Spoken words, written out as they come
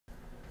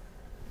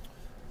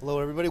Hello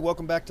everybody,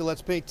 welcome back to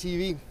Let's Paint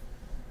TV.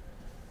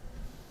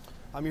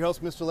 I'm your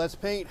host, Mr. Let's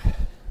Paint.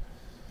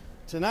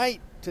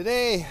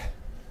 Today,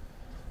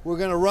 we're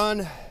gonna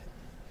run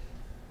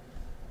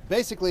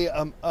basically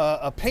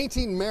a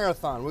painting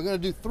marathon. We're gonna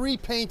do 3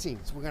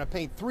 paintings. We're gonna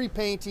paint 3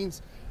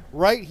 paintings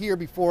right here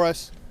before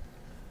us.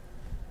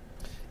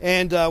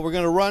 And we're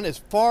gonna run as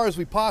far as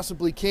we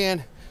possibly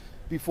can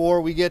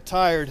before we get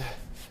tired.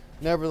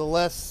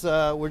 Nevertheless,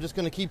 we're just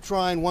gonna keep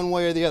trying one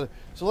way or the other.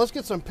 So let's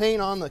get some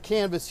paint on the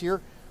canvas here.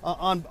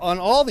 On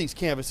all these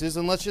canvases,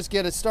 and let's just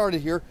get it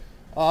started here.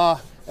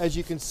 As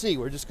you can see,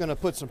 we're just going to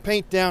put some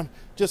paint down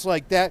just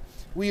like that.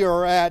 We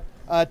are at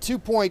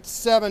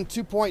 2.7,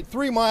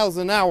 2.3 miles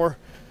an hour,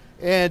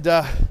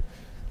 and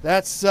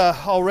that's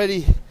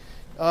already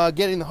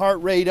getting the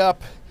heart rate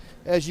up,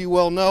 as you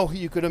well know,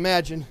 you could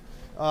imagine,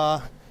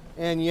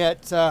 and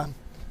yet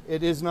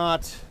it is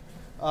not,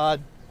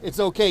 it's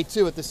okay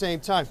too at the same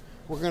time.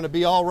 We're going to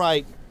be all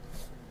right,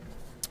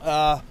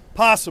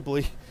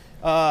 possibly.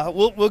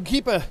 We'll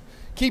keep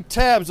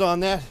tabs on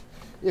that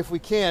if we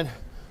can.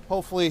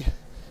 Hopefully,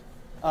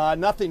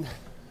 nothing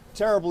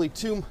terribly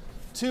too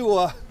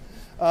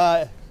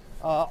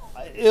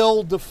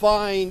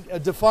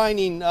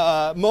defining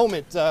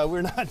moment.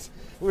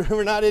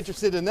 We're not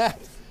interested in that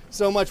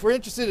so much. We're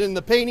interested in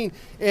the painting,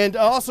 and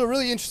also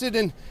really interested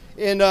in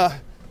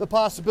the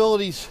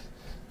possibilities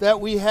that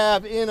we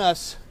have in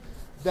us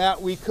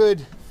that we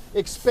could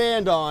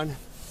expand on,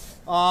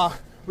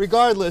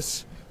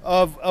 regardless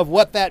of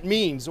what that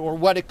means or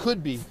what it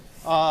could be.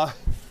 I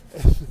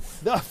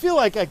feel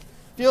like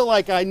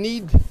I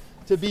need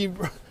to be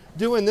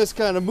doing this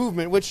kind of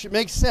movement, which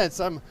makes sense.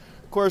 I'm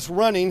of course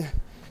running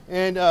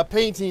and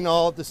painting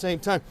all at the same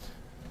time.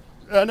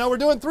 Now we're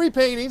doing 3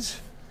 paintings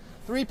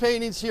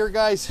here,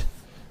 guys,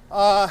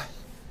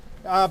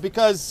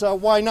 because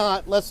why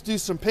not? Let's do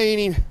some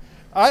painting.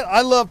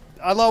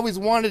 I've always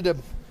wanted to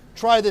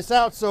try this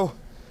out, so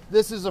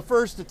this is a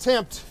first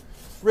attempt,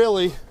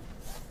 really,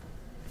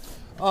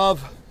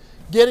 of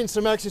getting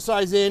some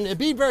exercise in and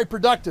being very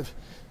productive.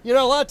 You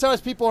know, a lot of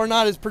times people are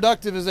not as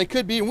productive as they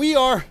could be, and we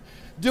are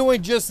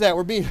doing just that.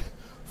 We're being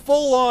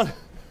full on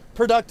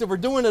productive. We're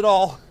doing it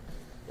all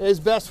as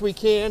best we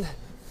can,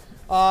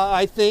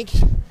 I think.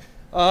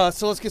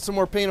 So let's get some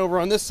more paint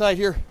over on this side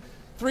here.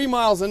 3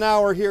 miles an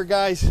hour here,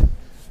 guys,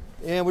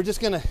 and we're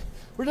just kind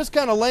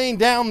of laying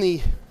down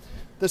the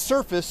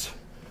surface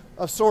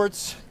of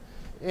sorts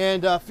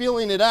and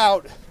feeling it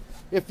out,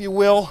 if you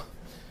will,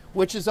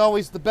 which is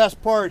always the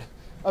best part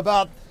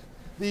about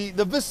the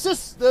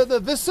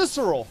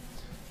visceral,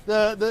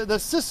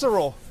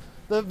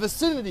 the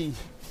vicinity,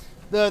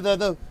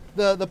 the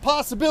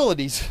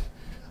possibilities,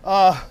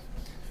 the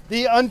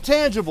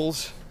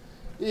intangibles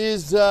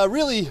is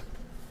really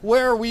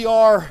where we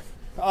are,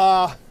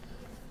 what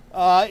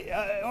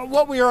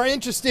we are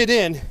interested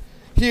in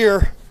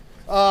here.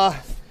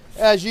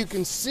 As you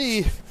can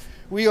see,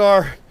 we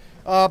are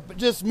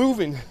just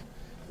moving,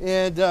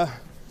 and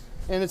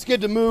it's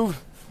good to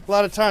move. A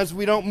lot of times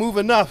we don't move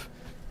enough,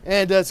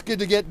 and it's good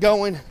to get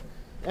going,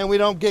 and we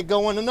don't get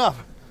going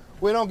enough.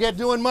 We don't get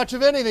doing much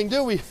of anything,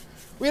 do we?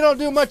 We don't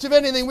do much of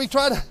anything. We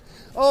try to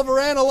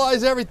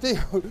overanalyze everything.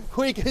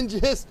 We can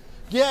just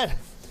get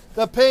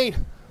the paint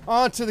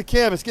onto the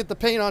canvas,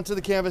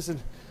 and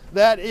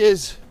that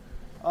is,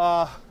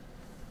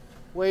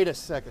 wait a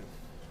second.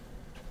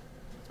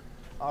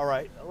 All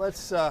right,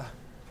 let's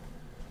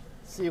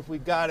see if we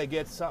got to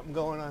get something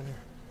going on here.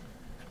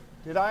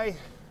 Did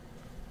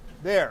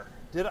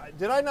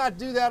I not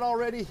do that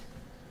already?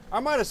 I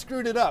might have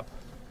screwed it up.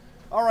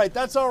 All right,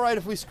 that's all right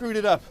if we screwed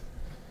it up.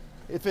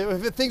 If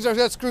things are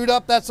that screwed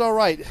up, that's all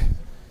right.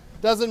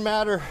 Doesn't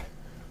matter.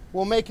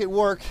 We'll make it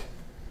work.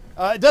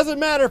 It doesn't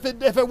matter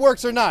if it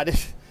works or not.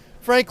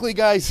 Frankly,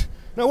 guys.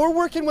 Now we're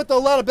working with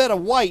a bit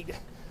of white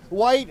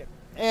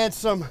and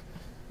some.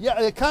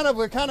 Yeah,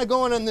 we're kind of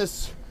going in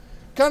this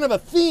kind of a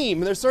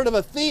theme. There's sort of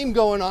a theme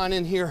going on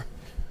in here,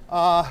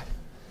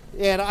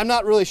 and I'm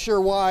not really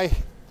sure why,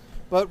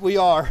 but we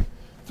are.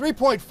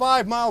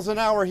 3.5 miles an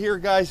hour here,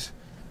 guys,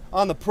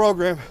 on the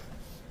program.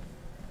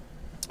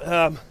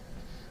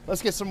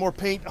 Let's get some more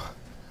paint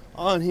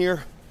on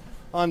here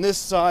on this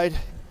side.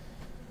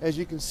 As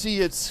you can see,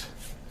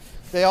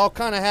 they all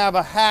kind of have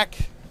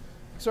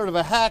sort of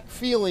a hack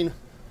feeling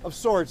of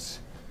sorts,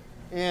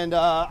 and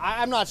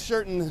I'm not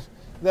certain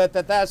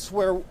that's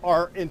where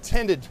our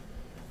intended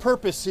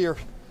purpose here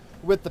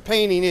with the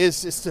painting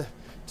is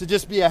to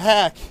just be a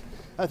hack.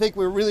 I think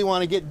we really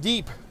want to get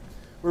deep.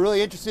 We're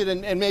really interested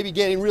in maybe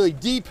getting really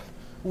deep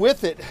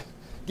with it,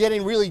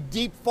 getting really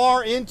deep,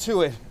 far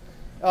into it,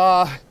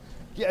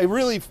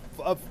 really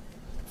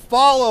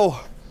follow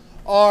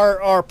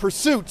our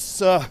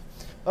pursuits of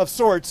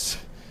sorts,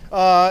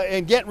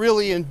 and get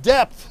really in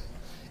depth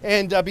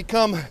and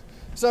become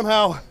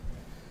somehow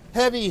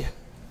heavy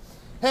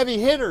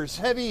hitters,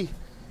 heavy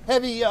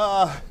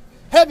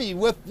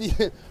with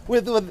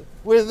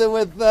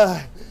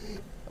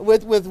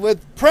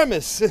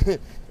premise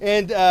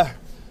and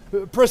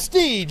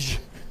prestige.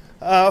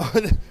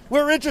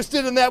 We're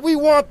interested in that. We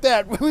want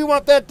that. We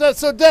want that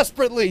so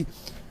desperately.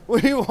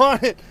 We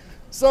want it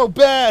so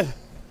bad.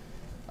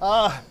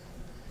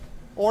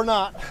 Or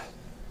not.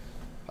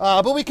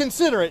 But we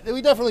consider it.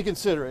 We definitely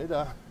consider it.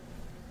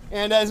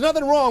 And there's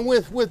nothing wrong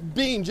with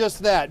being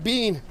just that,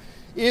 being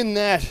in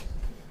that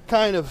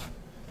kind of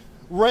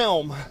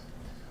realm.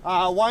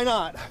 Why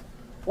not?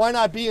 Why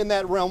not be in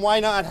that realm? Why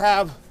not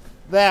have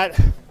that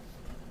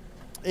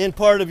in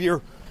part of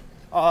your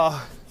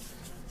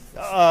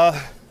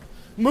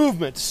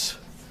movements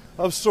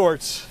of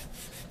sorts?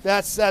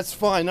 That's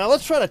fine. Now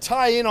let's try to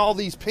tie in all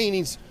these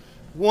paintings.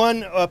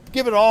 One,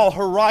 give it all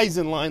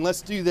horizon line.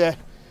 Let's do that.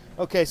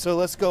 Okay, so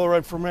let's go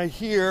right from right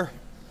here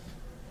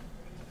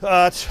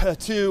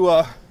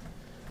to,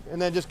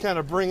 and then just kind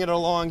of bring it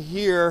along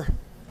here.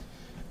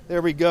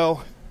 There we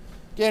go.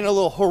 Getting a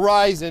little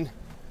horizon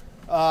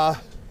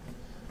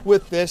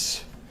with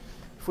this,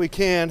 if we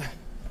can.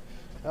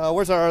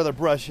 Where's our other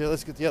brush here?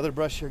 Let's get the other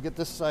brush here. Get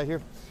this side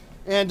here.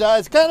 And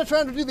it's kind of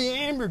trying to do the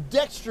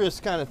ambidextrous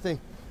kind of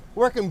thing.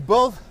 Working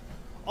both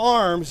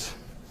arms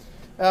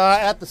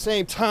at the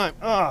same time.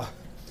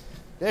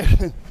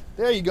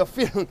 There you go.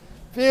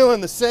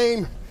 Feeling the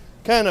same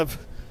kind of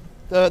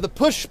the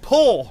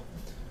push-pull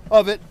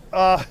of it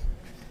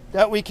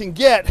that we can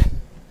get.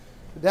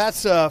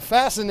 That's a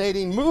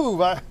fascinating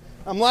move.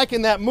 I'm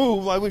liking that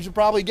move. We should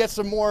probably get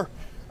some more.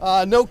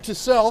 Note to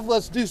self,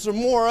 let's do some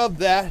more of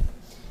that.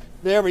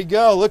 There we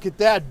go. Look at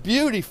that.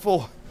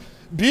 Beautiful,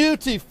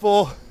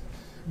 beautiful,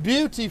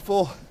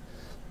 beautiful.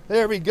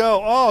 There we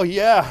go. Oh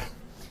yeah,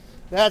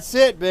 that's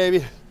it,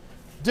 baby.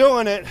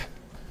 Doing it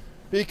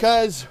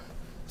because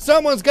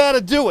someone's got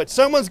to do it.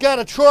 Someone's got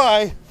to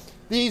try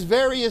these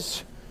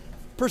various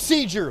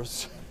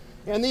procedures.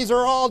 And these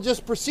are all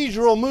just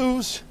procedural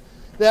moves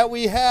that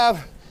we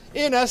have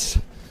in us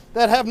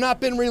that have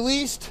not been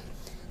released.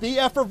 The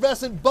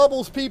effervescent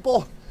bubbles,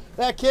 people,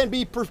 that can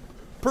be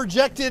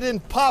projected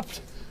and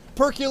popped,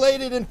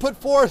 percolated and put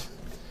forth.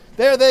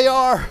 There they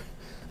are.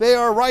 They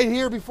are right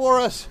here before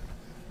us.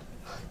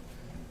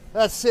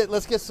 That's it.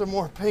 Let's get some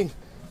more paint.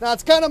 Now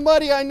it's kind of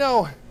muddy, I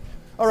know.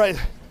 All right,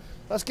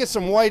 let's get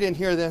some white in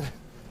here then.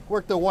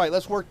 Work the white.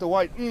 Let's work the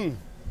white.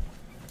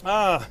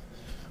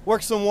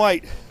 Work some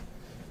white.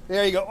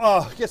 There you go.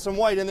 Oh, get some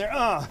white in there.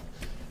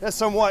 That's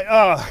some white.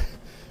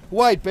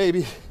 White,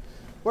 baby.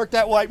 Work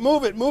that white.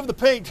 Move it. Move the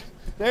paint.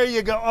 There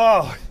you go.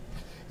 Oh,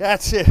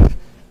 that's it.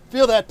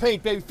 Feel that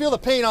paint, baby. Feel the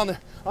paint on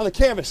the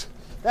canvas.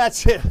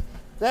 That's it.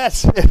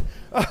 That's it.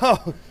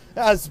 Oh,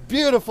 that's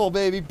beautiful,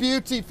 baby.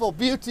 Beautiful,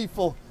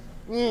 beautiful.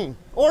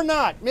 Or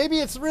not. Maybe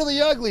it's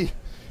really ugly.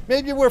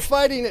 Maybe we're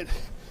fighting it.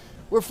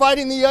 We're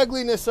fighting the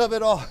ugliness of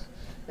it all.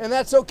 And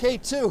that's okay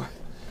too.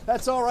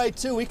 That's all right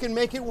too. We can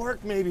make it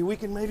work maybe. We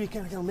can maybe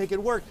kind of make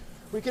it work.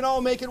 We can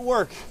all make it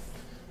work.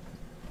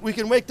 We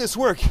can make this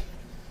work.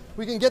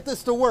 We can get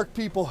this to work,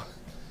 people.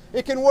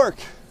 It can work.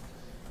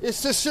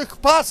 It's a sure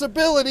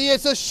possibility.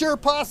 It's a sure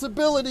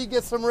possibility.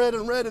 Get some red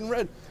and red and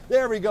red.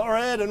 There we go.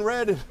 Red and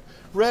red and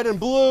red and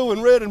blue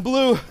and red and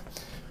blue.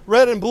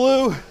 Red and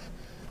blue.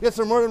 Get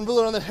some red and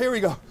blue on there. Here we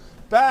go.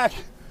 Back.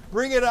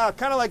 Bring it out.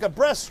 Kind of like a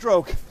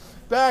breaststroke.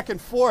 Back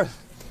and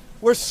forth.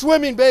 We're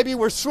swimming, baby.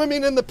 We're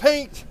swimming in the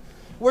paint.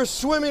 We're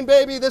swimming,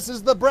 baby. This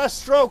is the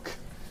breaststroke.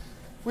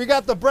 We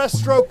got the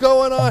breaststroke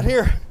going on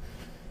here.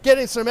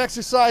 Getting some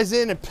exercise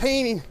in and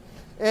painting.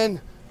 And,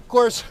 of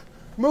course,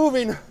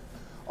 moving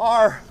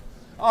our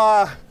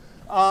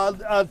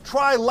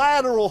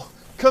trilateral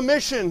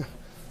commission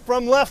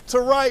from left to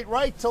right,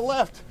 right to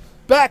left,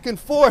 back and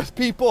forth,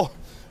 people.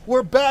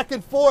 We're back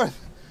and forth.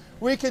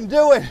 We can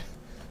do it.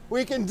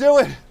 We can do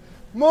it.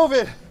 Move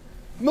it.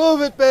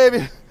 Move it,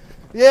 baby.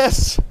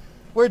 Yes,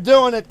 we're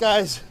doing it,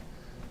 guys.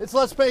 It's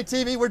Let's Paint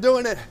TV. We're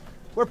doing it.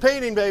 We're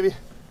painting, baby.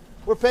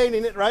 We're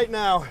painting it right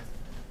now.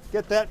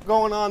 Get that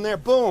going on there.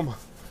 Boom.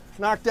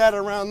 Knock that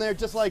around there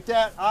just like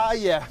that. Ah,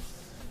 yeah.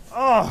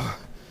 Oh,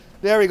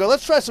 there we go.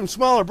 Let's try some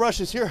smaller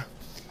brushes here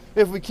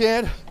if we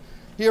can.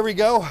 Here we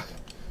go.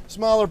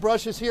 Smaller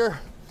brushes here.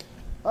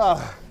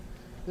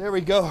 There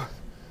we go.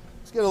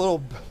 Let's get a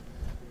little,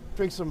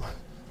 drink some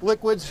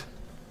liquids.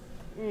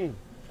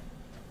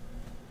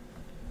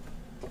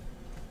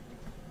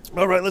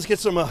 All right, let's get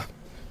some,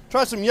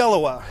 try some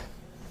yellow out.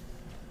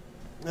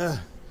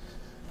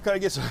 Gotta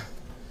get some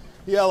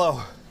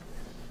yellow.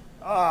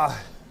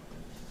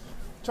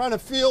 Trying to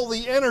feel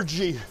the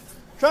energy.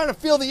 Trying to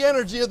feel the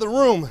energy of the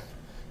room.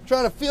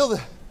 Trying to feel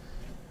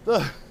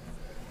the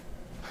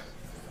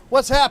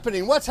what's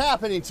happening? What's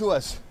happening to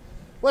us?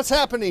 What's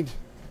happening?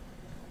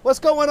 What's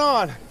going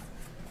on?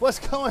 What's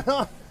going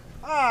on?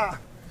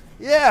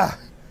 Yeah.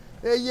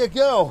 There you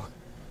go.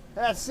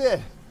 That's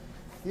it.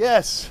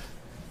 Yes.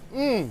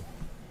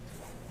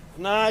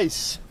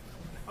 Nice.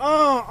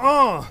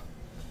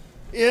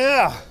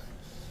 Yeah.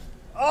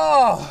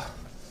 Oh.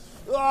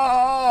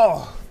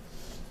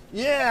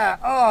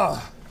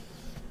 Yeah.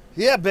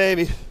 Yeah,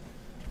 baby.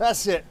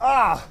 That's it.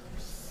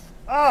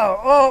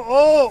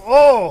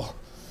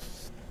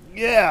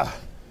 Yeah.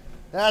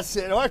 That's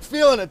it. We're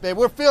feeling it, baby.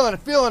 We're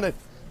feeling it.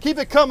 Keep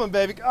it coming,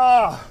 baby.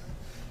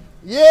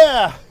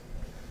 Yeah.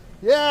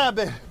 Yeah,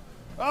 baby.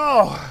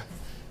 Oh.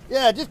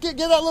 Yeah, just get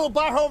that little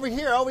bar over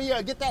here. Oh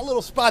yeah, get that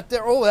little spot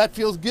there. Oh, that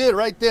feels good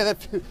right there.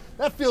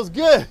 That feels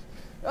good.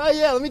 Oh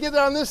yeah, let me get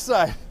that on this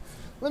side.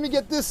 Let me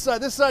get this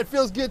side. This side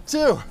feels good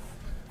too.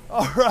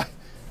 All right.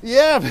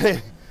 Yeah,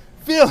 baby.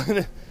 Feeling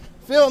it.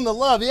 Feeling the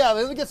love. Yeah,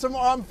 let me get some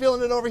more. I'm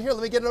feeling it over here.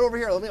 Let me get it over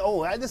here.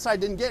 Oh, this side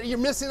didn't get it. You're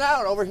missing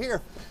out over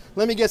here.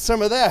 Let me get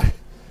some of that.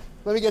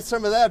 Let me get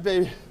some of that,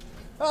 baby.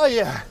 Oh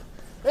yeah.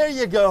 There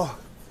you go.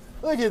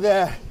 Look at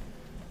that.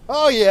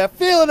 Oh yeah,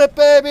 feeling it,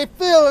 baby.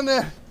 Feeling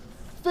it.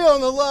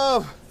 Feeling the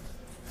love.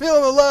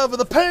 Feeling the love of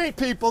the paint,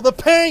 people. The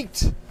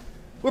paint.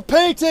 We're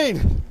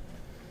painting.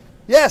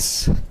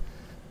 Yes.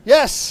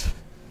 Yes.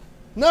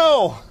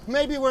 No.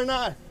 Maybe we're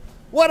not.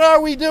 What are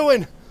we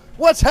doing?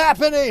 What's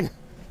happening?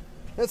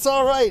 It's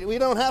all right. We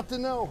don't have to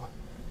know.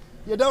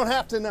 You don't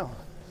have to know.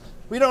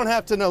 We don't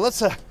have to know.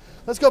 Let's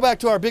go back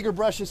to our bigger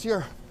brushes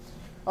here.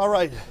 All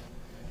right.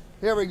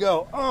 Here we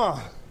go.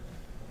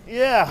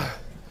 Yeah.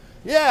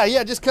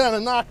 Yeah. Just kind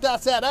of knock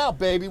that out,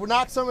 baby. We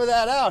knock some of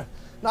that out.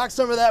 Knock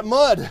some of that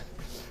mud.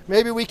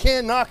 Maybe we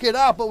can't knock it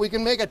out, but we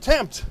can make an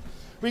attempt.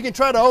 We can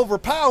try to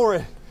overpower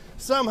it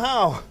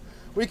somehow.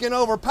 We can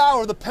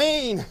overpower the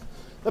pain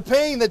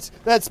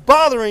that's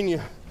bothering you,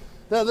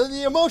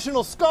 the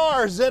emotional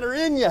scars that are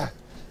in you.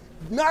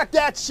 Knock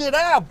that shit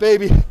out,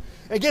 baby,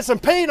 and get some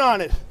paint on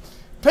it.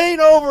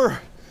 Paint over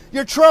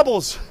your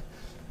troubles.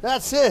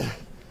 That's it.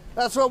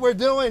 That's what we're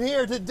doing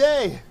here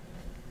today.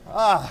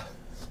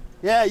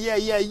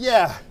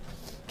 Yeah.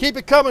 Keep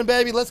it coming,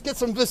 baby. Let's get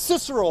some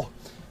visceral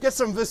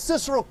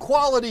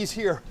qualities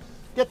here.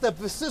 Get the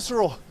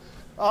visceral,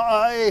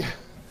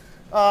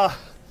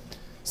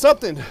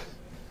 something.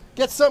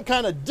 Get some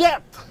kind of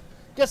depth.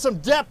 Get some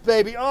depth,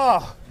 baby.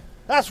 Oh,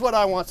 that's what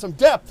I want, some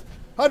depth.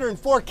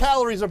 104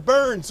 calories are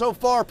burned so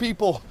far,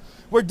 people.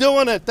 We're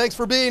doing it. Thanks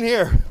for being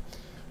here.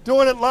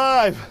 Doing it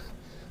live.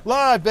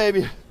 Live,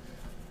 baby.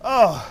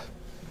 Oh,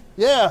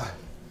 yeah.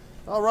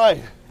 All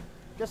right.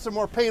 Get some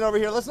more paint over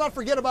here. Let's not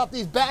forget about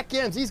these back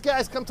ends. These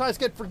guys sometimes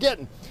get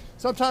forgetting.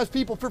 Sometimes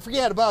people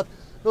forget about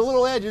the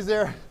little edges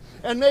there,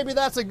 and maybe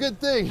that's a good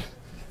thing,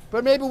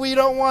 but maybe we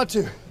don't want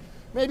to.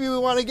 Maybe we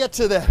want to get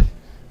to that.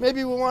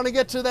 Maybe we want to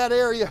get to that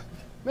area.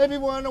 Maybe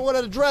we want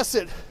to address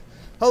it.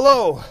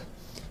 Hello?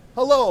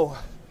 Hello?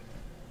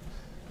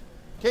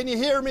 Can you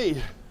hear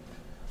me?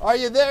 Are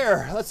you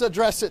there? Let's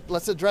address it.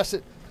 Let's address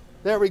it.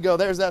 There we go.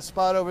 There's that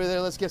spot over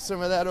there. Let's get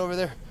some of that over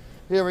there.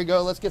 Here we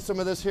go. Let's get some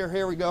of this here.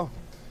 Here we go.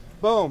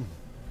 Boom.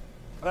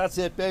 That's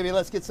it, baby.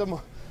 Let's get some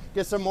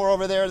more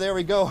over there. There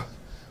we go.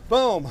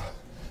 Boom.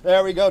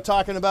 There we go.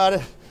 Talking about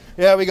it.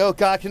 There we go.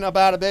 Talking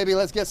about it, baby.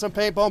 Let's get some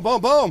paint. Boom, boom,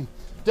 boom.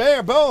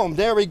 There, boom.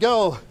 There we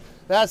go.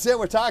 That's it.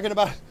 We're talking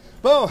about it.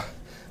 Boom.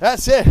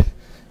 That's it.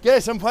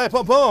 Get some paint.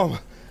 Boom, boom.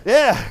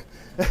 Yeah.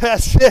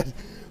 That's it.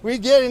 We're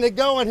getting it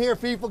going here,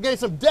 people. Getting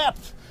some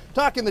depth.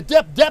 Talking the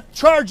depth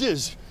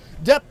charges.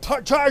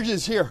 Depth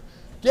charges here.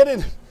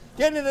 Getting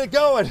it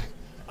going.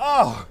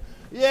 Oh,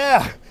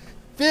 yeah.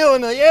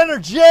 Feeling the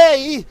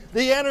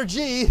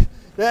energy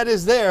that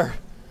is there,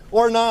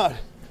 or not.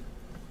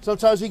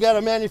 Sometimes we got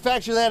to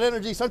manufacture that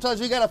energy. Sometimes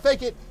we got to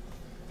fake it.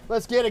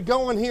 Let's get it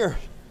going here.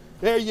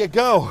 There you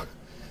go.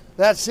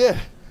 That's it.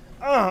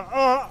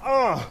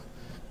 Yeah.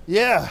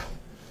 Yeah,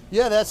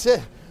 that's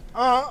it.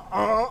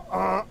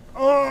 Yeah.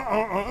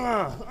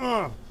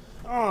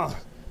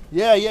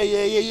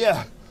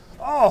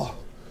 Oh.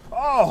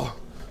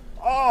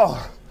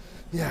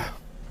 Yeah.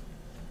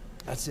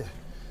 That's it.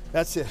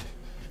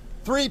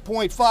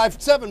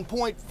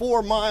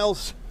 7.4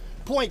 miles,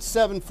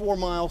 0.74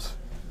 miles,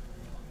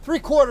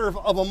 3/4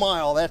 of a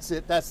mile. That's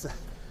it. That's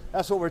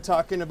what we're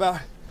talking about.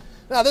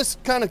 Now this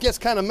kind of gets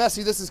kind of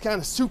messy. This is kind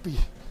of soupy,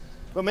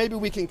 but maybe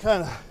we can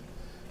kind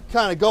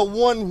of go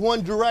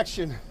one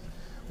direction,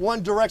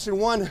 one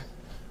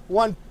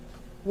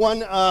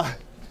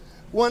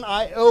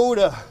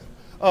iota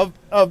of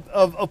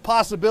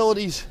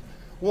possibilities,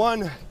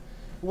 one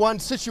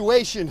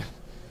situation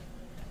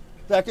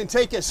that can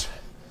take us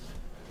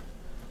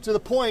to the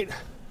point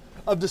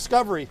of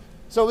discovery,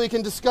 so we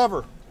can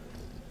discover.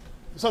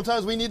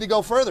 Sometimes we need to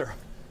go further.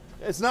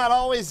 It's not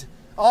always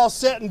all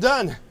set and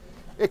done.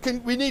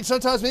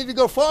 Sometimes we need to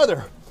go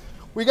farther.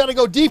 We got to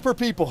go deeper,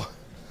 people.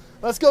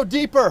 Let's go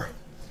deeper.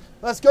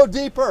 Let's go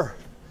deeper.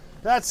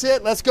 That's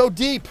it. Let's go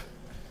deep.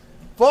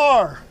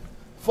 Far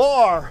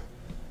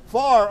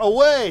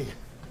away.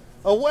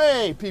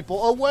 Away,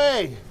 people.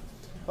 Away.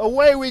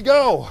 Away we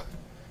go.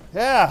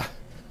 Yeah.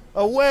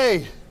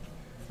 Away.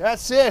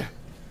 That's it.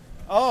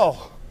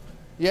 Oh,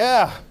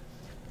 yeah.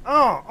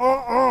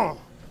 Oh,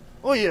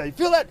 yeah. You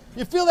feel that?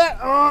 You feel that?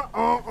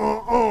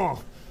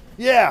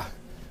 Yeah.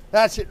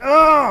 That's it.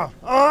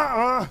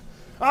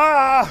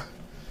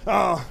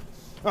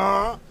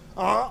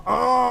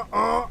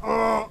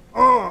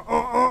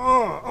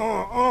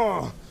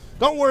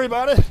 Don't worry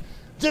about it.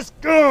 Just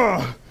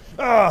let's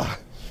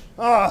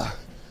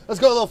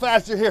go a little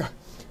faster here.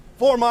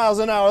 4 miles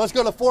an hour. Let's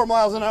go to 4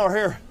 miles an hour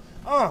here.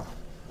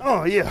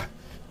 Yeah.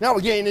 Now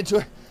we're getting into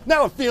it.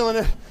 Now we're feeling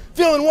it.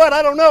 Feeling what?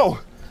 I don't know.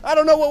 I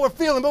don't know what we're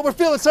feeling, but we're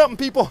feeling something,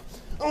 people.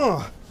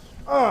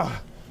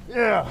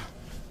 Yeah.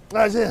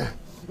 That's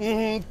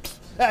it.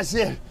 That's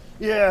it.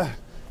 Yeah,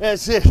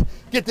 that's it.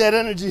 Get that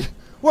energy.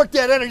 Work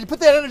that energy. Put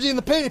that energy in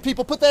the painting,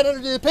 people. Put that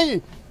energy in the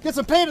painting. Get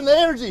some paint in the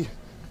energy.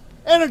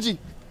 Energy.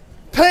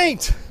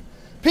 Paint.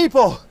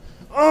 People.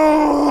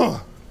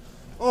 Oh.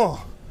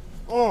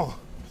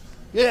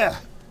 Yeah.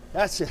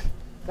 That's it.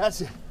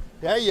 That's it.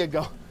 There you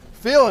go.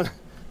 Feeling.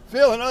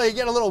 Oh, you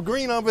get a little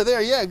green over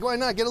there. Yeah, why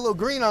not? Get a little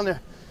green on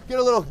there. Get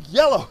a little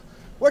yellow.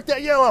 Work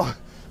that yellow.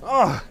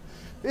 Oh,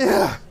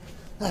 yeah.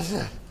 That's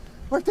it.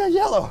 Work that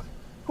yellow.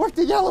 Work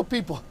the yellow,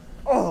 people.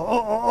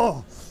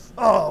 Oh,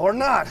 or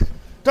not.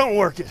 Don't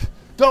work it.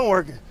 Don't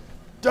work it.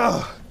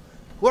 Duh.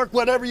 Work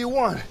whatever you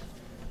want.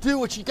 Do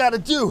what you gotta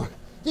do.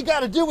 You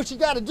gotta do what you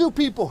gotta do,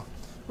 people.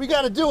 We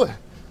gotta do it.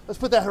 Let's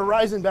put that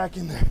horizon back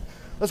in there.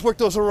 Let's work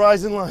those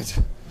horizon lines.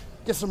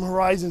 Get some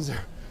horizons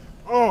there.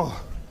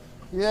 Oh,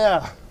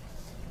 yeah.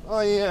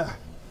 Oh, yeah.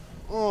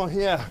 Oh,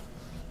 yeah.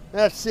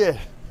 That's it.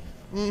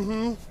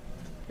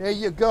 There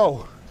you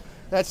go.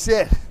 That's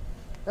it.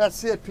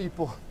 That's it,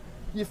 people.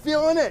 You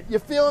feeling it? You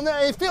feeling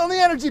that? You feeling the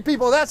energy,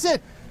 people? That's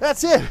it.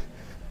 That's it.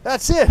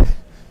 That's it.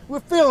 We're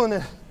feeling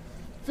it.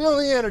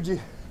 Feeling the energy.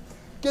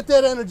 Get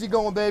that energy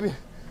going, baby.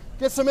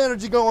 Get some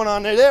energy going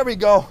on there. There we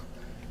go.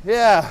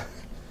 Yeah.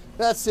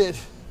 That's it.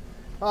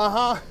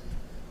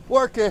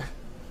 Work it.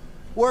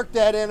 Work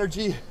that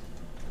energy.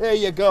 There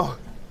you go.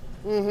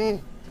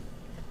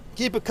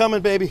 Keep it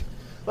coming, baby.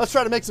 Let's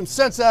try to make some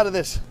sense out of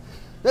this.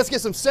 Let's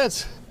get some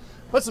sense.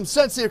 Put some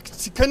sense here.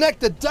 Connect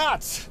the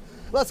dots.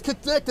 Let's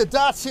connect the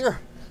dots here.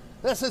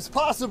 This is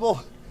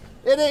possible.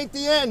 It ain't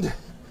the end.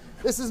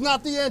 This is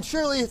not the end.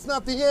 Surely it's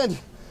not the end.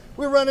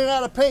 We're running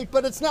out of paint,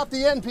 but it's not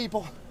the end,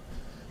 people.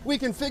 We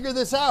can figure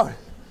this out.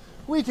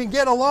 We can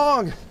get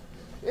along.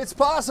 It's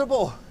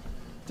possible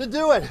to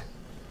do it.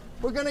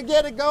 We're gonna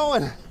get it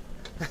going.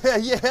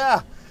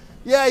 Yeah,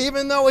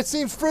 even though it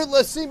seems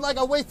fruitless, seemed like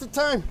a waste of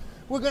time,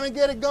 we're gonna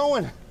get it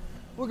going.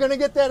 We're gonna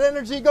get that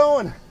energy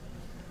going.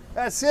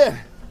 That's it.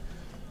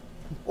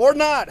 Or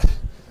not.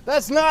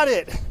 That's not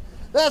it.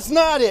 That's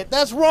not it.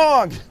 That's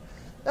wrong.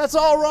 That's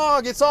all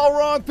wrong. It's all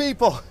wrong,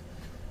 people.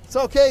 It's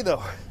okay,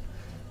 though.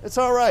 It's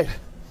all right.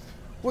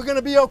 We're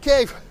gonna be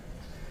okay.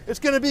 It's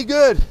gonna be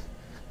good.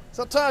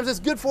 Sometimes it's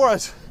good for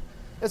us.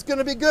 It's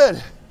gonna be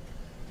good.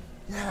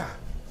 Yeah.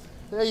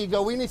 There you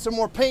go. We need some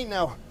more paint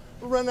now.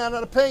 We're running out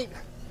of paint.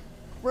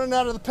 Running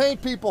out of the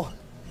paint, people.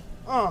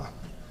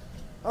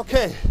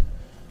 Okay.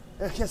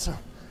 Get some.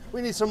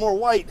 We need some more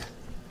white.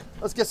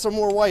 Let's get some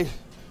more white.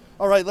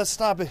 All right, let's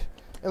stop it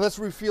and let's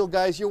refuel,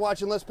 guys. You're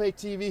watching Let's Paint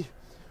TV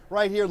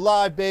right here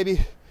live,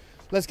 baby.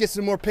 Let's get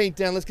some more paint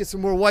down. Let's get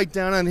some more white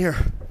down on here.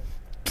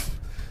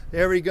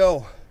 There we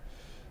go.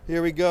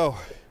 Here we go.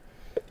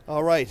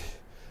 All right.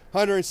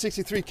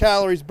 163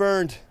 calories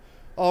burned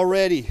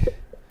already.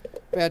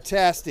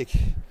 Fantastic.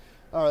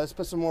 All right, let's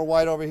put some more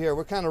white over here.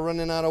 We're kind of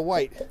running out of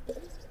white.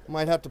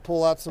 Might have to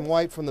pull out some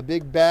white from the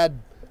big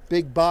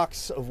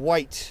box of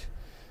white.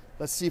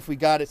 Let's see if we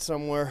got it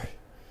somewhere.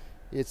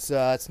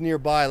 It's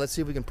nearby. Let's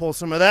see if we can pull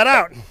some of that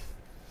out.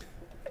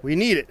 We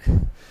need it.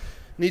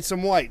 Need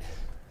some white.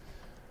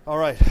 All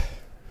right.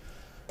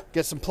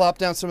 Plop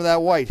down some of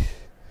that white.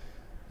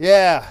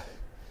 Yeah.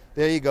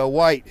 There you go.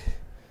 White.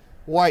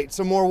 White.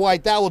 Some more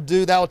white. That will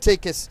do. That will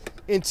take us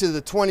into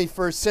the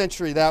 21st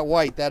century. That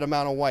white. That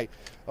amount of white.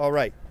 All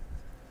right.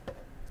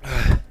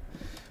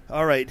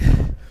 All right.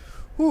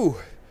 Whew.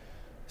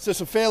 So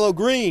some phthalo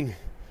green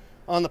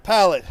on the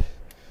palette.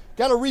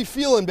 Got a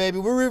refueling, baby.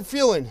 We're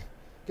refueling.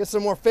 Get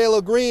some more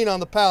phthalo green on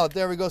the palette.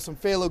 There we go. Some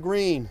phthalo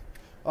green.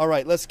 All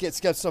right. Let's get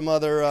some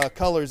other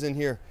colors in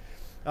here.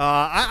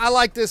 I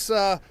like this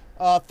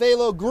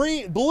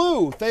phthalo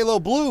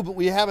blue, but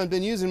we haven't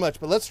been using much.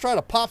 But let's try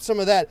to pop some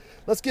of that.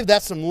 Let's give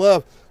that some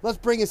love. Let's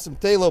bring in some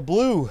phthalo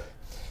blue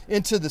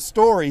into the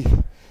story,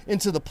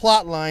 into the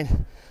plot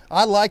line.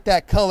 I like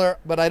that color,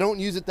 but I don't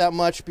use it that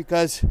much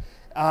because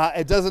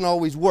it doesn't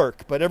always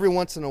work. But every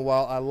once in a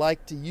while, I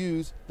like to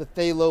use the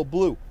phthalo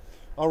blue.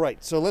 All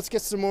right, so let's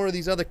get some more of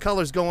these other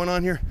colors going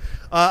on here.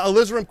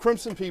 Alizarin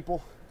crimson,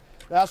 people.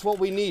 That's what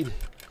we need.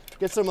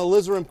 Get some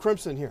alizarin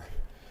crimson here.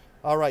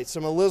 All right,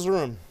 some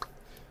alizarin.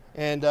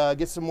 And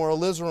get some more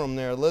alizarin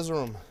there,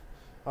 alizarin.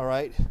 All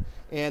right,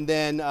 and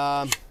then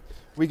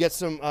we get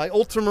some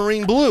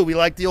ultramarine blue. We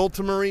like the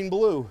ultramarine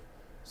blue.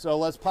 So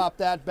let's pop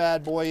that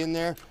bad boy in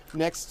there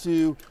next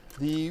to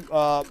the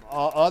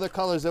other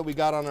colors that we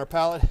got on our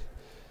palette.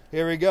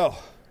 Here we go.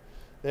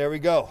 There we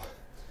go.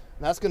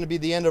 And that's going to be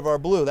the end of our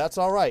blue. That's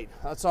all right.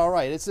 That's all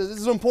right. This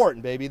is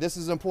important, baby. This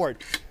is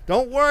important.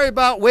 Don't worry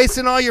about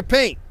wasting all your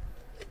paint.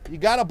 You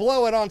got to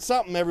blow it on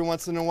something every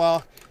once in a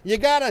while. You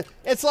got to,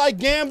 it's like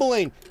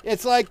gambling.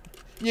 It's like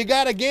you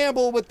got to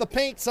gamble with the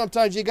paint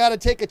sometimes. You got to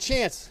take a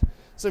chance.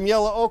 Some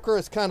yellow ochre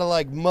is kind of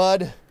like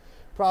mud.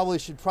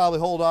 Should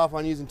hold off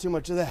on using too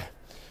much of that.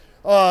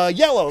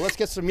 Yellow, let's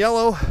get some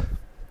yellow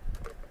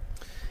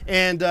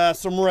and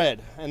some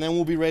red, and then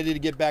we'll be ready to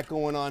get back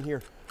going on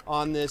here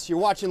on this. You're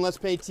watching Let's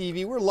Paint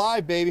TV. We're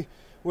live, baby.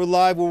 We're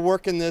live. We're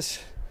working this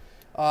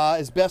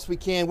as best we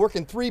can.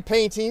 Working 3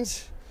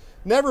 paintings.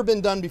 Never been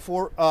done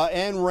before,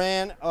 and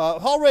ran,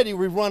 already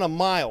we've run a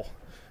mile.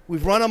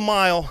 We've run a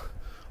mile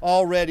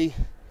already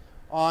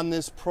on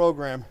this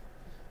program.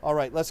 All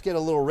right, let's get a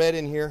little red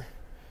in here.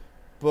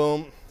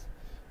 Boom.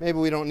 Maybe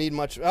we don't need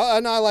much. No,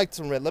 I like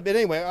some red. But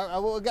anyway,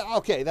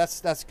 okay,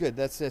 that's good.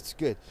 That's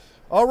good.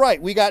 All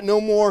right, we got no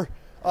more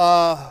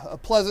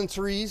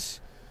pleasantries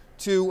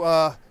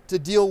to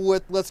deal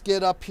with. Let's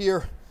get up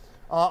here,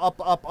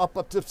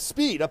 up to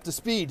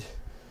speed.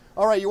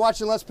 All right, you're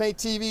watching Let's Paint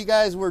TV,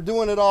 guys. We're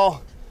doing it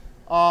all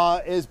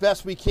as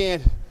best we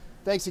can.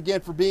 Thanks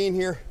again for being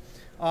here.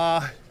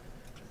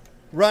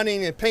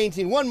 Running and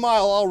painting 1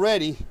 mile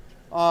already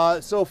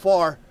so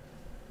far.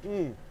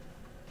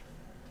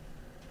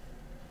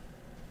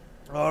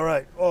 All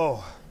right.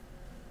 Oh,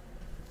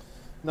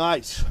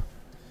 nice.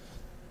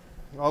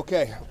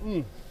 Okay.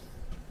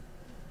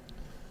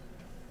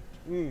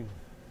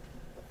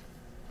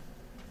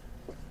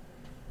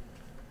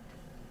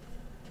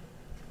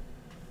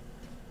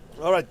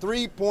 All right,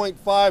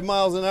 3.5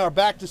 miles an hour,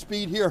 back to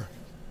speed here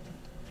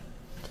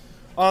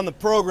on the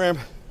program.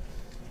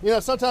 You know,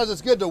 sometimes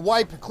it's good to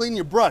wipe and clean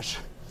your brush.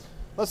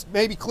 Let's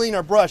maybe clean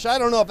our brush. I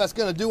don't know if that's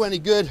going to do any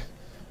good,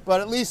 but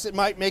at least it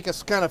might make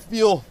us kind of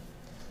feel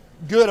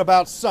good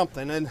about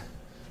something. And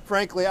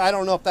frankly, I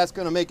don't know if that's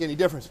going to make any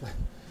difference. But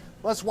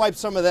let's wipe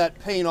some of that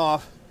paint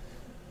off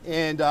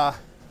and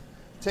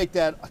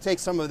take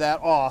some of that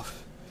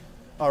off.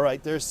 All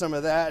right, there's some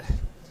of that.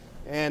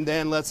 And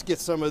then let's get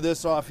some of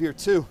this off here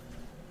too.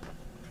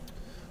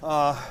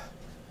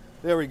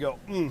 There we go.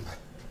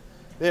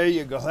 There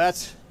you go.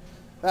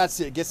 That's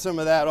it. Get some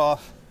of that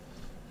off.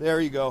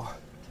 There you go.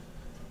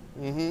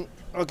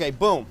 Okay,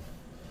 boom.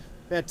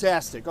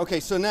 Fantastic. Okay,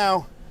 so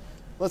now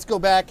let's go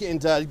back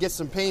and get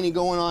some painting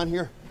going on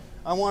here.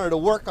 I wanted to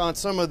work on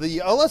some of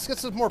the, let's get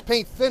some more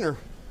paint thinner.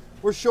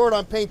 We're short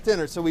on paint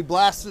thinner, so we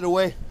blasted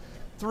away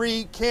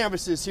 3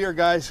 canvases here,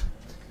 guys.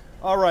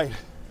 All right,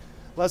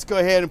 let's go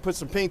ahead and put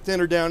some paint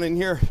thinner down in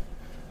here.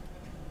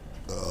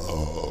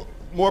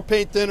 More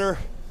paint thinner.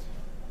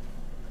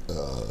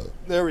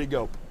 There we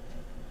go.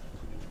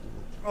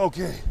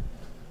 Okay,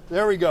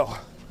 there we go.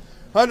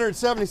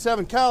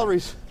 177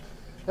 calories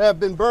have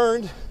been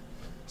burned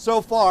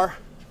so far.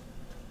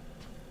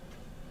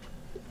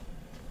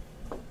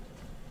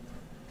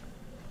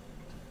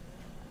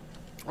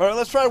 All right,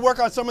 let's try to work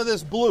on some of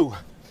this blue.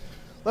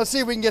 Let's see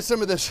if we can get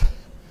some of this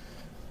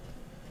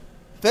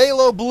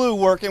phthalo blue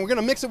working. We're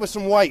gonna mix it with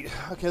some white.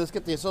 Okay, let's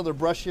get this other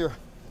brush here.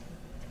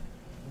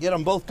 Get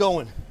them both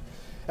going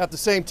at the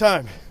same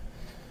time.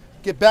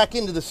 Get back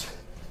into this,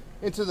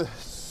 into the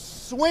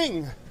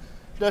swing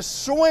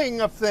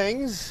of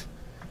things.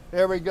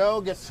 There we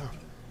go. Get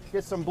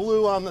some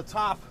blue on the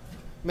top,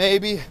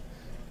 maybe,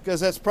 because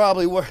that's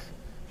probably where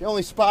the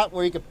only spot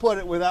where you could put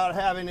it without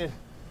having it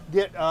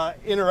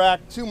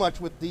interact too much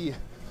with the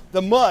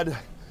mud.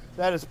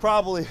 That is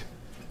probably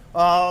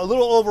a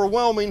little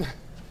overwhelming.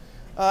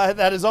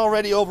 That is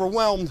already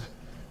overwhelmed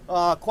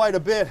quite a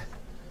bit,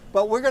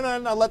 but we're gonna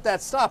not let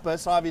that stop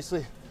us.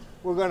 Obviously,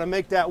 we're gonna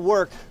make that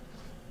work,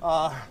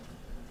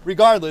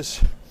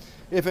 regardless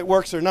if it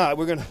works or not.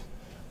 We're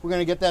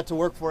gonna get that to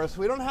work for us.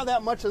 We don't have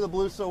that much of the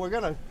blue, so we're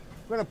gonna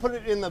put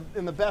it in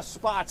the best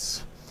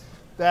spots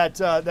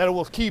that it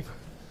will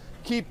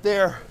keep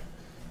there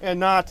and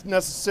not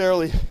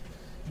necessarily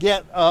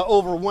get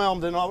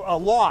overwhelmed and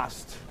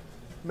lost.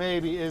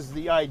 Maybe is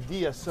the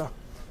idea. So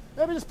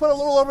maybe just put a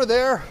little over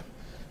there,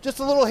 just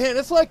a little hint.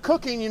 It's like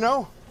cooking, you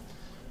know.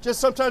 Just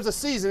sometimes the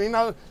seasoning. You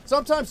know,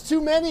 sometimes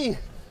too many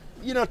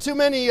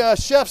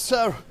chefs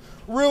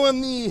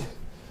ruin the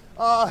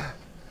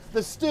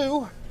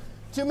stew.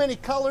 Too many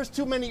colors,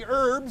 too many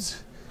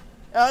herbs.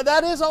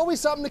 That is always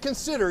something to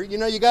consider. You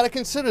know, you got to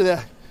consider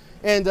that.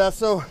 And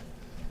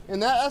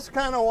that's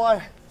kind of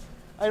why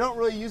I don't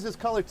really use this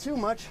color too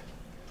much.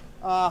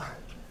 But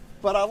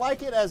I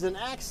like it as an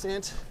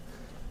accent.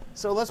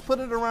 So let's put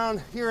it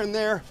around here and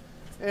there,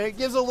 and it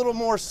gives a little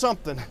more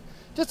something.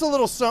 Just a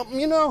little something,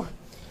 you know.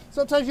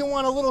 Sometimes you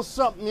want a little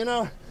something, you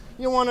know.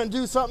 You want to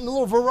do something, a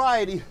little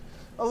variety.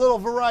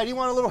 You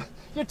want a little,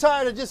 you're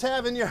tired of just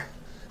having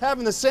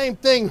the same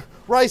thing,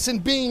 rice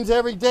and beans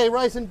every day,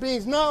 rice and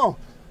beans. No,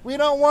 we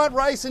don't want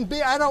rice and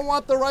beans. I don't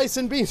want the rice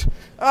and beans.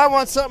 I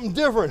want something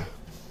different.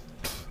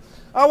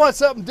 I want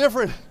something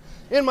different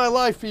in my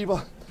life,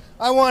 people.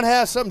 I want to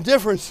have some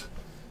difference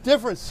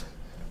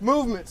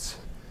movements.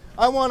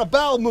 I want a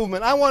bowel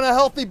movement. I want a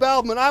healthy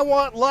bowel movement. I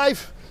want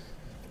life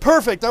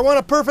perfect. I want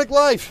a perfect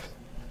life.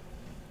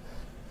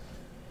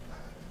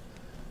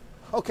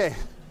 Okay.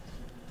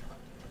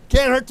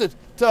 Can't hurt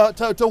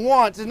to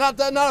want. It's not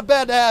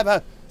bad to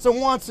have some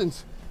wants and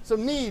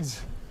some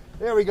needs.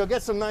 There we go.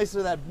 Get some nice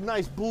of that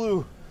nice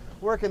blue.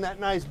 Working that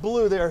nice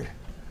blue there.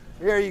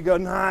 There you go.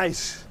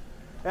 Nice.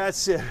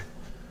 That's it.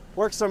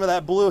 Work some of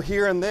that blue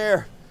here and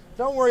there.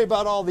 Don't worry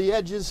about all the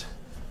edges.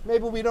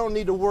 Maybe we don't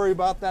need to worry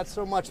about that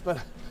so much, but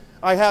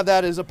I have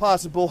that as a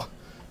possible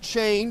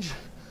change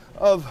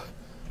of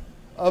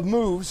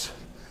moves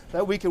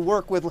that we can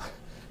work with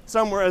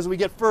somewhere as we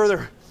get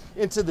further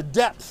into the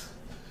depth,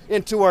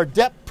 into our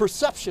depth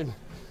perception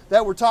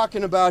that we're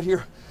talking about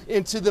here,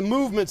 into the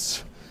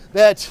movements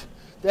that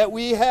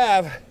we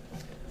have,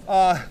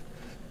 the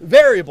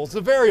variables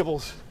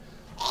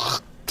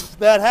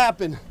that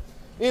happen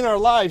in our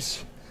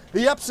lives,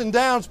 the ups and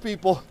downs,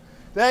 people,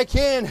 that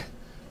can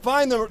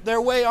find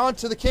their way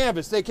onto the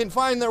canvas. They can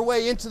find their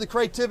way into the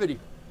creativity.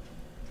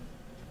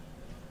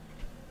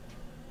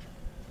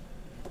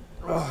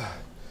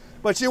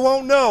 But you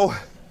won't know.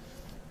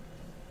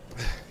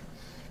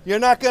 You're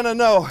not going to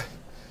know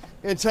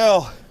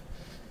until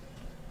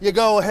you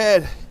go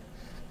ahead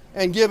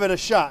and give it a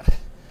shot.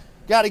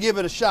 Got to give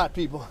it a shot,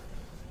 people.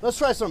 Let's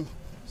try some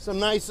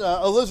nice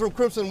alizarin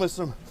crimson with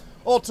some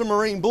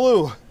ultramarine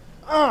blue.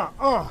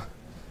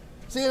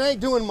 See, it ain't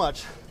doing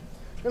much.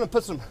 I'm gonna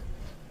put some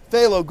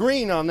phthalo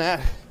green on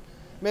that.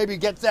 Maybe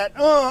get that.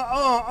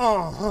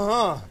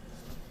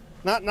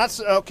 Not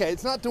okay.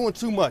 It's not doing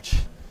too much.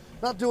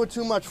 Not doing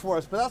too much for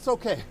us, but that's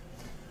okay.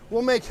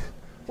 We'll make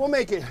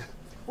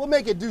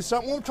it do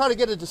something. We'll try to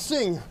get it to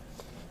sing.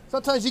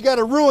 Sometimes you got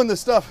to ruin the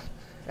stuff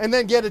and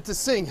then get it to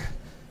sing.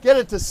 Get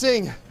it to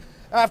sing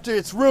after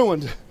it's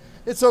ruined.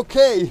 It's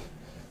okay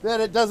that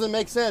it doesn't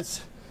make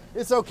sense.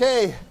 It's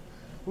okay.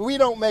 We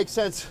don't make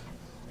sense.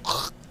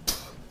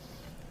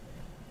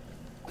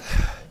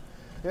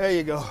 There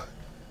you go.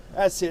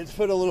 That's it.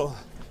 Put a little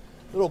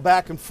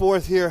back and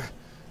forth here.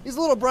 These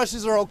little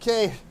brushes are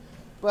okay,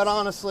 but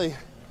honestly,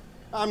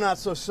 I'm not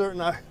so certain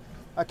I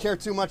care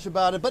too much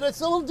about it. But it's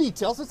a little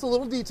details. It's a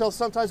little details.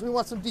 Sometimes we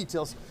want some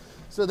details.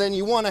 So then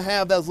you want to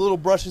have those little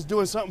brushes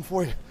doing something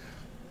for you.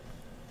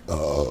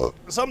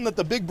 Something that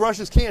the big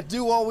brushes can't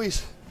do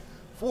always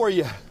for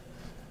you.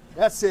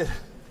 That's it.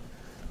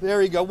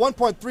 There you go.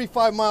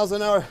 1.35 miles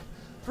an hour,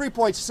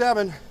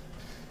 3.7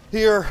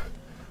 here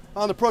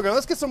on the program.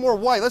 Let's get some more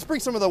white. Let's bring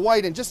some of the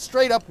white in, just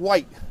straight up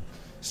white.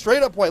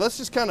 Straight up white. Let's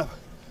just kind of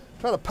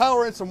try to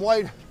power in some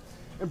white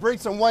and bring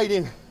some white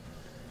in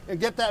and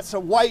get that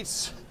some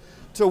whites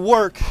to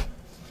work,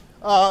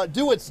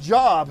 do its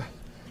job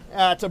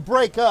to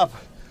break up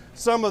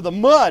some of the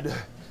mud,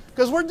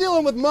 because we're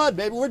dealing with mud,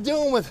 baby. We're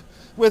dealing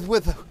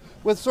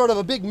with sort of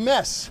a big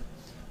mess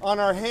on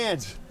our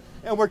hands,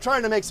 and we're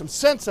trying to make some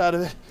sense out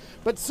of it.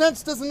 But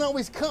sense doesn't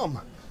always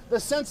come. The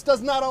sense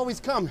does not always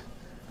come.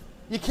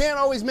 You can't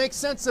always make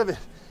sense of it.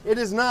 It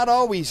is not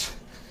always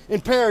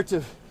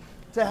imperative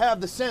to have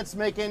the sense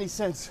make any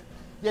sense.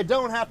 You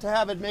don't have to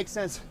have it make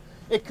sense.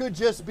 It could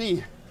just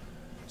be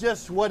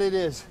just what it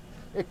is.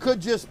 It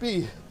could just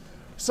be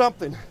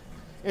something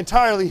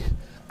entirely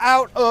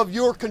out of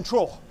your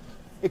control.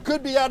 It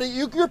could be out of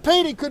you. Your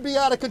painting could be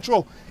out of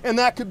control, and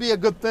that could be a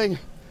good thing.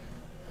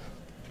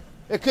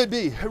 It could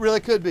be. It really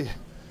could be.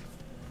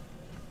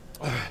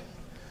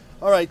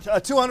 All right,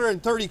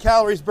 230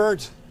 calories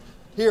burned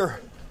here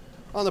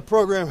on the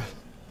program.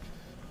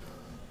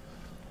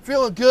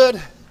 Feeling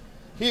good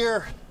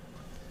here,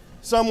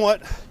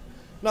 somewhat.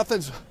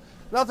 Nothing's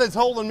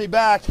holding me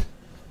back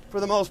for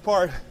the most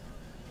part.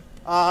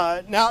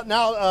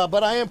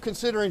 But I am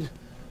considering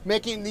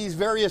making these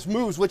various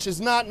moves, which is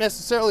not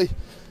necessarily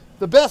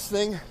the best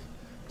thing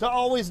to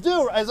always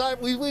do. As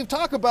we've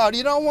talked about,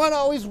 you don't want to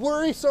always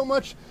worry so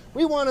much.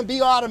 We want to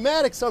be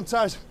automatic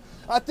sometimes.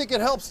 I think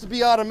it helps to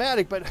be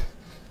automatic, but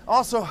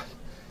also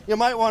you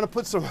might want to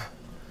put some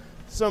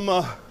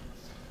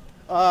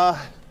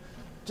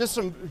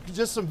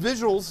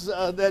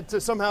visuals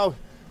that somehow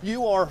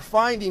you are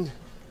finding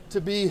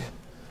to be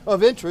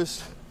of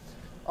interest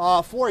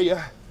for you.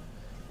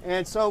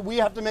 And so we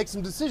have to make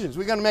some decisions.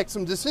 We're going to make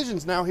some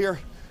decisions now here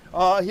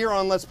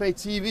on Let's Paint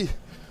TV,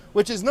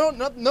 which is no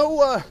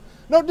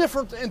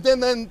different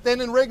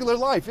than in regular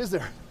life, is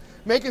there?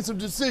 Making some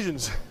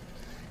decisions.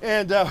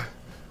 And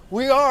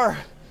we are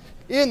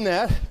in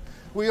that.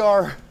 We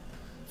are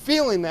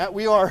feeling that.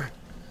 We are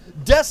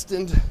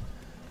destined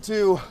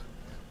to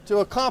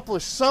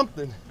accomplish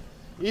something,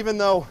 even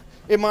though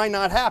it might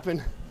not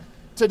happen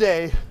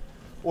today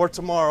or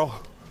tomorrow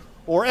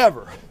or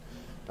ever.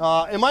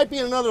 It might be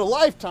another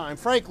lifetime,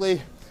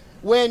 frankly,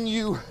 when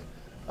you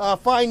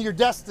find your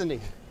destiny.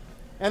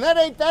 And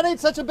that ain't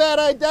such a bad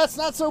idea. That's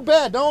not so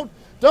bad. Don't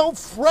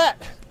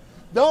fret.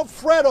 Don't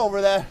fret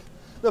over that.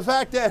 The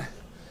fact that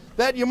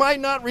you might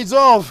not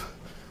resolve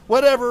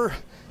whatever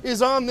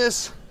is on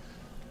this,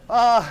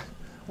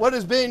 what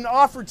is being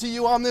offered to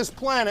you on this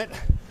planet,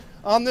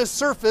 on this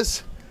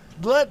surface.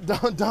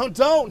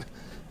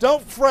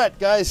 Don't fret,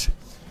 guys.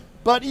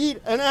 But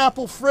eat an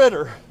apple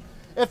fritter.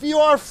 If you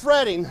are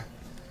fretting,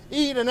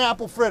 eat an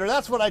apple fritter.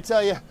 That's what I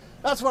tell you.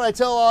 That's what I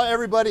tell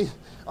everybody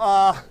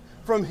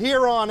from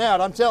here on out.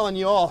 I'm telling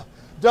you all,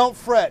 don't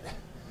fret.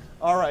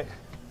 All right,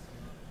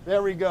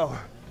 there we go.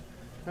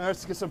 Now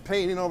let's get some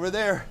painting over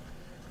there.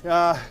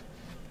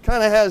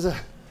 Kind of has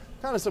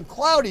some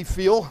cloudy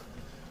feel.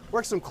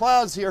 Work some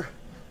clouds here.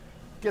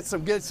 Get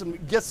some.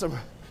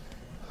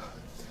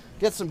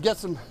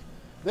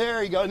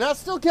 There you go. Now it's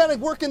still kind of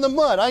working the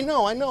mud. I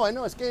know.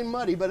 It's getting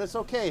muddy, but it's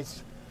okay.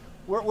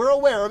 We're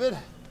aware of it.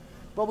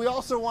 But we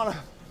also want to,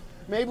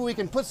 maybe we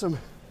can put some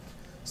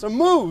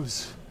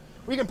moves.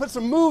 We can put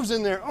some moves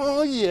in there.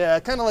 Oh yeah,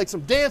 kind of like some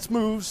dance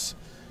moves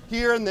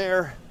here and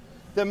there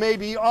that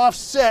maybe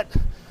offset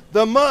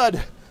the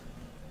mud,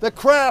 the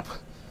crap,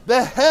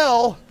 the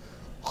hell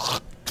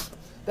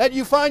that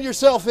you find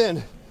yourself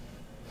in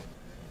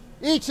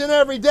each and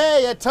every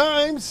day. At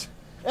times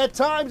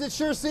it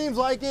sure seems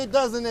like it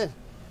doesn't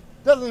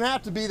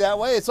have to be that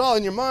way. It's all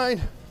in your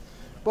mind,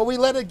 but we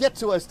let it get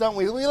to us, don't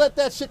we? We let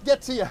that shit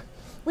get to you.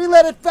 We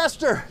let it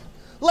fester.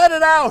 Let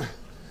it out.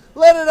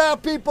 Let it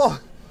out, people.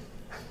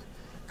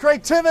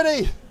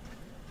 Creativity.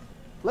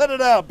 Let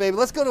it out, baby.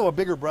 Let's go to a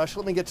bigger brush.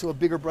 Let me get to a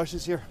bigger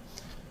brushes here.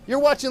 You're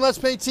watching Let's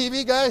Paint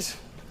TV, guys.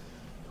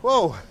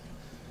 Whoa.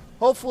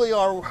 Hopefully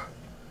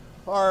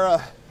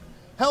our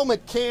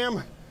helmet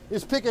cam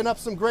is picking up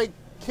some great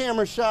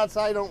camera shots.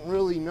 I don't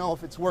really know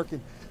if it's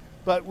working,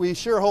 but we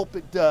sure hope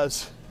it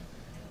does.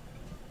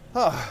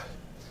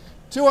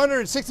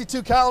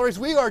 262 calories.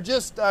 We are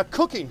just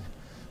cooking.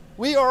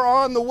 We are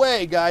on the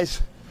way,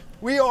 guys.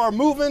 We are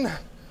moving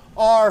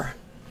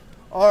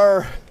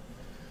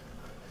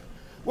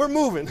we're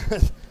moving.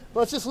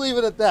 Let's just leave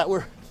it at that.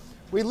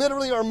 We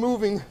literally are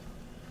moving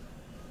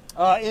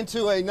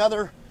into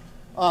another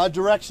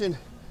direction,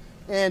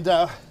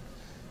 and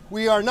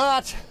we are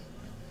not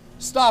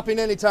stopping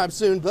anytime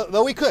soon,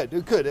 though we could. We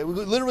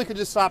literally could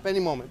just stop any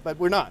moment, but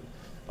we're not.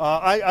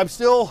 I'm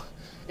still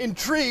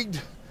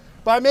intrigued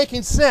by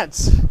making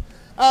sense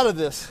out of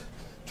this,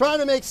 trying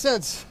to make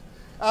sense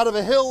out of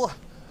a hill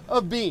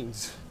of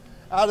beans,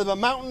 out of a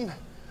mountain,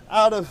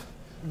 out of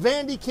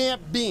Vandy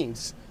Camp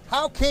beans.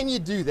 How can you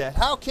do that?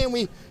 How can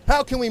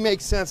we make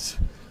sense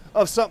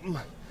of something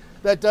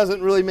that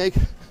doesn't really make,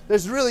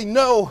 there's really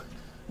no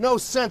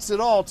sense at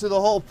all to the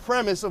whole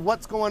premise of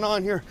what's going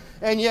on here,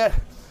 and yet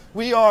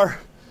we are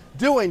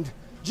doing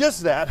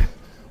just that.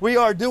 We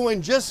are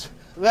doing just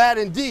that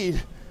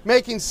indeed,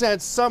 making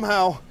sense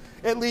somehow,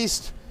 at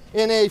least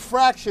in a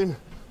fraction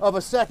of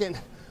a second.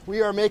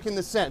 We are making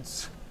the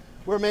sense.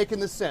 We're making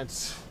the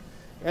sense,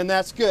 and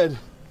that's good.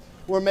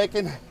 We're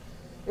making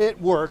it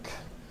work,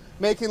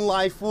 making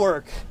life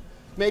work,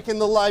 making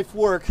the life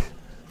work,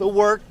 the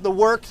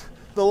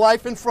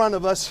life in front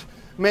of us.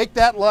 Make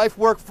that life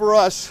work for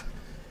us,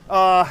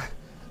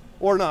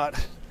 or not,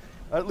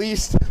 at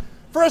least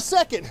for a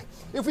second.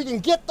 If we can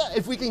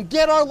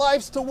get our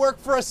lives to work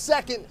for a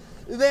second,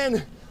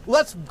 then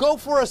let's go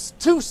for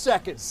 2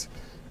 seconds.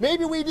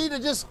 Maybe we need to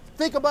just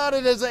think about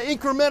it as an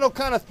incremental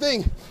kind of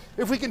thing.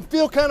 If we can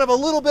feel kind of a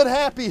little bit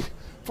happy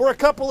for a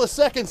couple of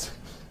seconds,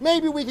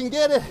 maybe we can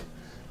get it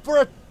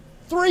for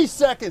 3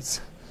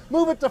 seconds,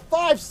 move it to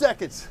 5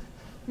 seconds,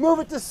 move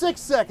it to 6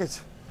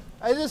 seconds.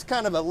 It is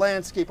kind of a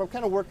landscape. I'm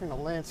kind of working a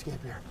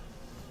landscape here.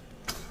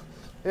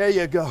 There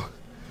you go.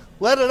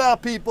 Let it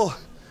out, people,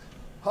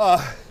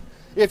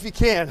 if you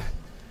can.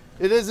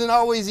 It isn't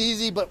always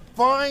easy, but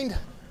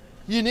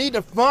you need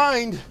to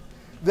find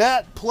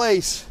that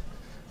place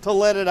to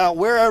let it out,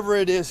 wherever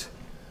it is.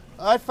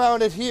 I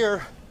found it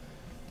here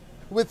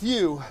with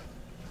you,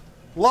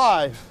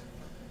 live,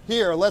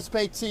 here, Let's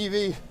Paint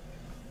TV.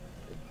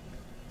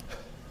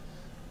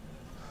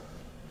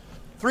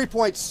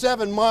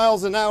 3.7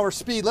 miles an hour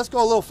speed. Let's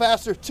go a little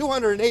faster.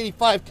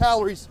 285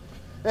 calories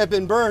have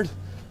been burned.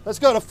 Let's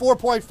go to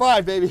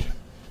 4.5, baby.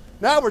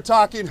 Now we're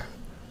talking.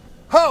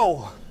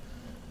 Ho!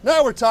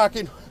 Now we're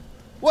talking.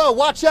 Whoa,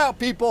 watch out,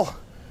 people.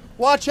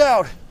 Watch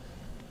out.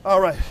 All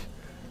right,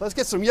 let's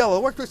get some yellow.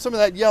 Work with some of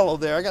that yellow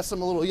there. I got a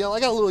little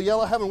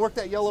yellow. I haven't worked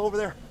that yellow over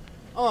there.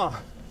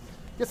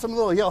 Get some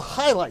little yellow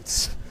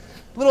highlights.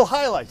 Little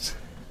highlights.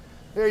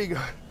 There you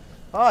go.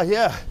 Oh,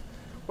 yeah.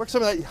 Work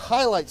some of that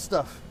highlight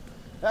stuff.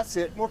 That's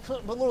it. More a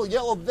little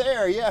yellow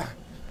there. Yeah.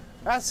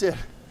 That's it.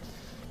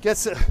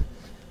 Get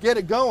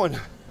it going.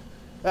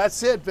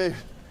 That's it, babe.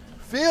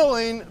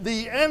 Feeling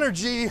the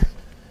energy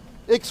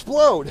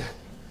explode.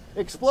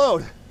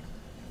 Explode.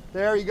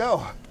 There you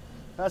go.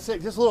 That's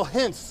it. Just little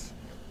hints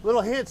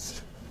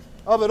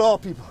of it all,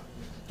 people.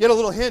 Get a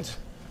little hint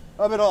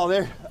of it all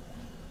there.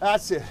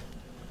 That's it.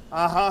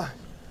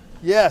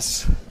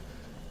 Yes.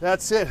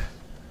 That's it.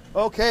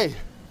 Okay.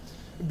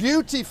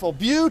 Beautiful,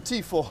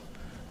 beautiful,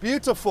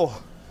 beautiful,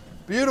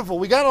 beautiful.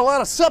 We got a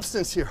lot of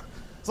substance here.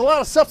 There's a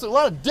lot of substance, a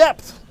lot of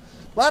depth,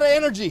 a lot of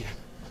energy.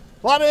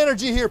 A lot of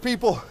energy here,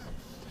 people.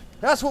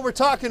 That's what we're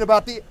talking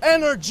about, the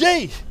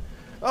energy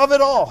of it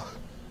all.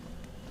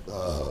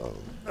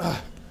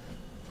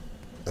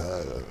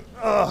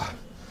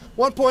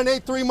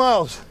 1.83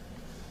 miles.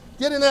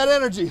 Getting that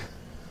energy,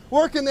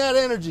 working that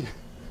energy.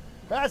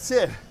 That's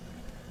it.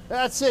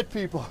 That's it,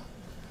 people.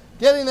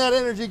 Getting that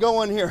energy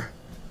going here.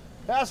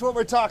 That's what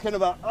we're talking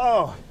about.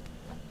 Oh,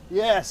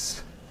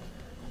 yes.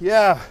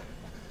 Yeah.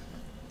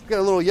 Got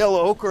a little yellow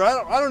ochre.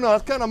 I don't know.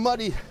 It's kind of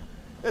muddy.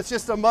 It's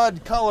just a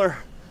mud color.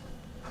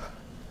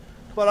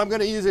 But I'm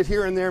going to use it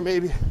here and there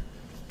maybe.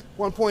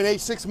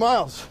 1.86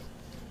 miles.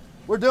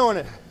 We're doing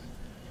it.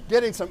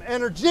 Getting some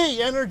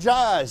energy.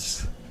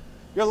 Energize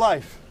your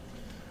life.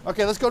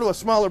 Okay, let's go to a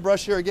smaller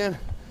brush here again.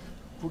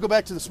 We'll go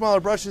back to the smaller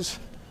brushes.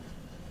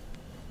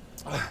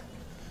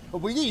 But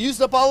we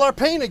used up all our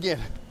paint again.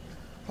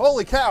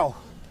 Holy cow.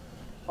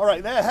 All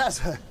right,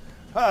 that's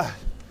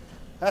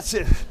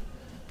it.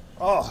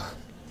 Oh,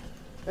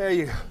 there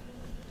you go.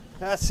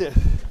 That's it.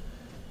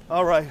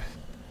 All right.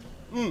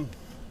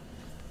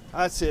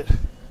 That's it.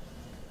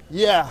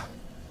 Yeah.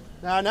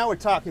 Now we're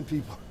talking,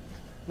 people.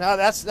 Now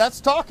that's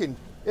talking.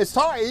 It's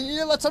talking.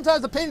 You know,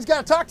 sometimes the painting's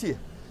got to talk to you.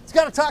 It's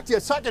got to talk to you.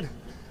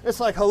 It's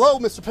like, hello,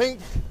 Mr.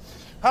 Paint.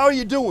 How are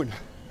you doing?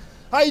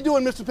 How you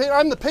doing, Mr. Paint?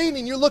 I'm the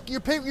painting you're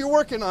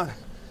working on.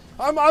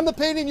 I'm the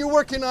painting you're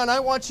working on. I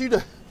want you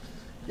to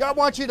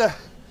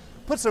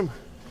put some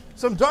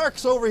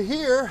darks over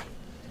here,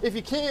 if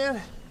you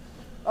can,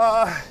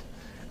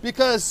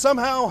 because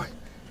somehow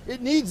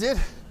it needs it.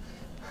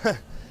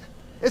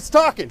 It's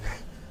talking.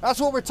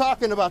 That's what we're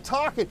talking about.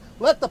 Talking.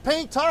 Let the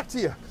paint talk to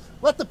you.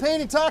 Let the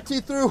painting talk to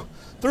you through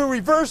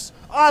reverse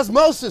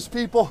osmosis,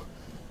 people.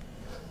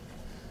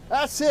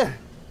 That's it.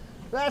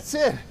 That's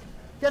it.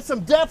 Get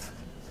some depth.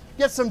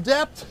 Get some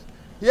depth.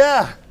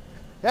 Yeah.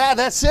 Yeah,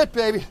 that's it,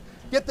 baby.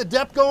 Get the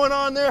depth going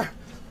on there.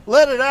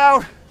 Let it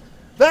out.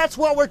 That's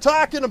what we're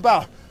talking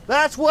about.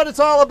 That's what it's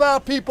all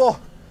about, people.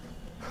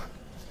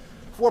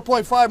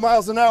 4.5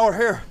 miles an hour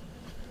here.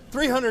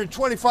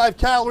 325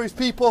 calories,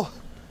 people.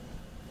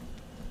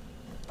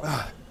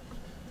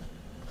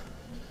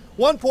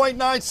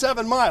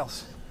 1.97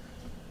 miles.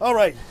 All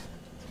right.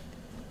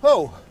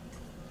 Oh,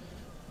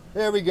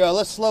 there we go.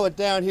 Let's slow it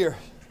down here.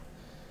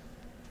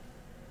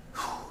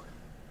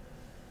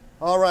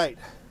 All right.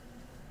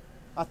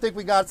 I think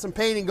we got some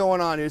painting going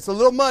on here. It's a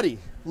little muddy.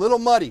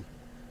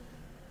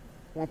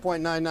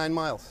 1.99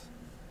 miles.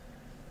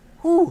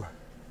 Whew.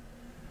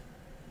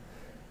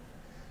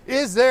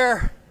 Is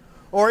there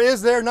or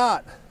is there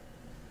not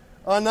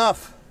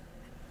enough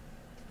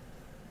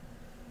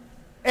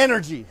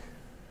energy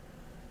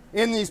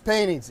in these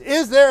paintings?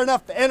 Is there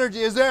enough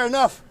energy? Is there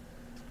enough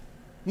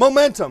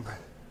momentum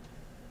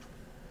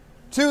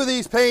to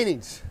these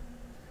paintings?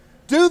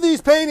 Do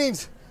these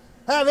paintings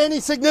have any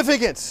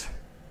significance?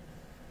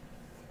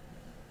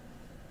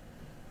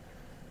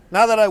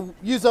 Now that I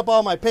used up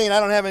all my paint, I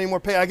don't have any more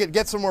paint. I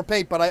get some more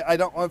paint, but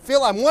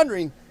I'm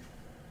wondering,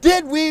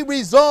 did we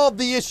resolve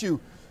the issue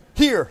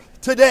here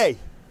today?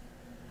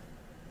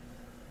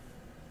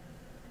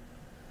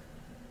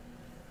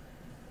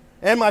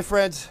 And my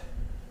friends,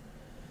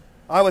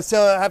 I would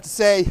have to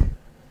say,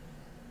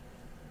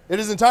 it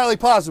is entirely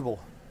possible.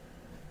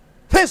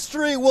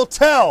 History will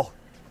tell.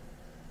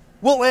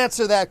 We'll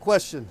answer that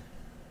question.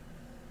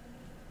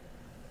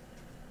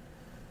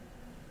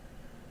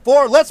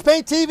 For Let's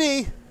Paint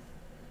TV,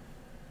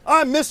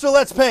 I'm Mr.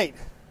 Let's Paint.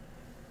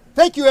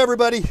 Thank you,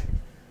 everybody.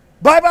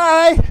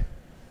 Bye-bye.